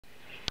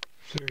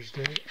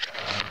Thursday,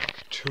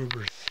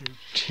 October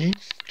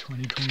 13th,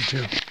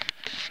 2022.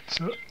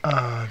 So,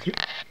 the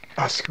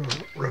Oscar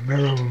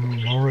Romero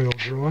memorial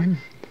drawing.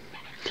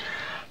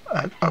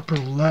 At upper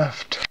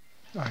left,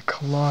 I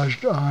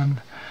collaged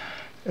on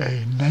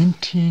a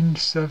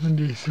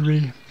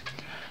 1973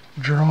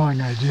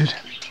 drawing I did.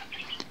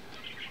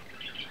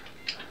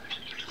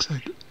 Looks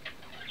like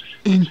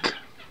ink,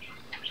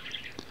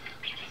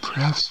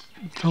 perhaps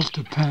felt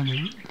a pen.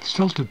 If it's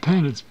felt a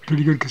pen, it's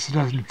pretty good because it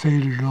hasn't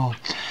faded at all.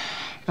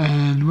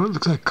 And what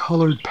looks like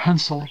colored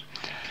pencil.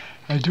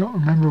 I don't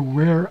remember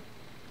what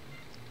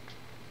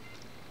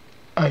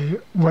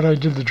I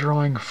did the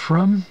drawing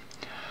from.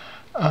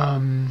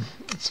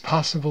 It's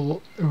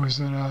possible it was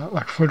in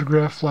a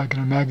photograph, like in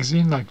a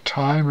magazine, like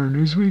Time or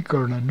Newsweek,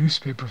 or in a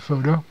newspaper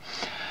photo.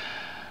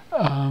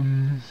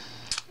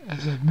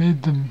 As I've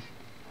made them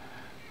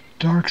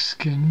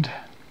dark-skinned,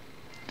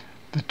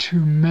 the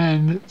two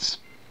men, it's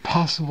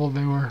possible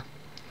they were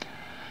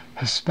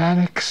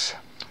Hispanics,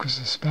 because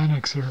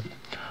Hispanics are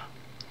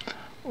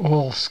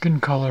all skin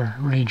color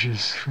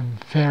ranges from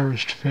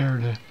fairest fair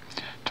to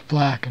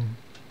black and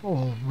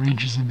all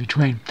ranges in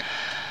between.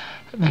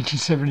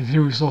 1973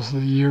 was also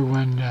the year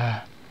when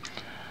there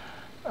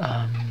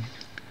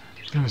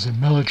was a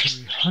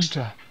military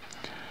junta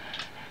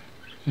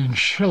in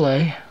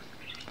Chile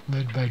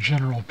led by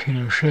General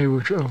Pinochet,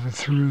 which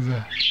overthrew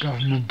the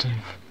government of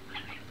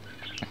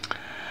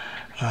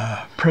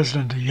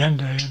President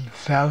Allende, and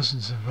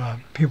thousands of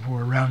people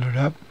were rounded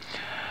up,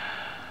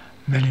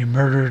 many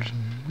murdered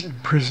and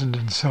imprisoned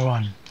and so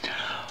on.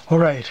 All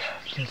right,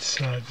 that's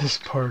this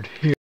part here.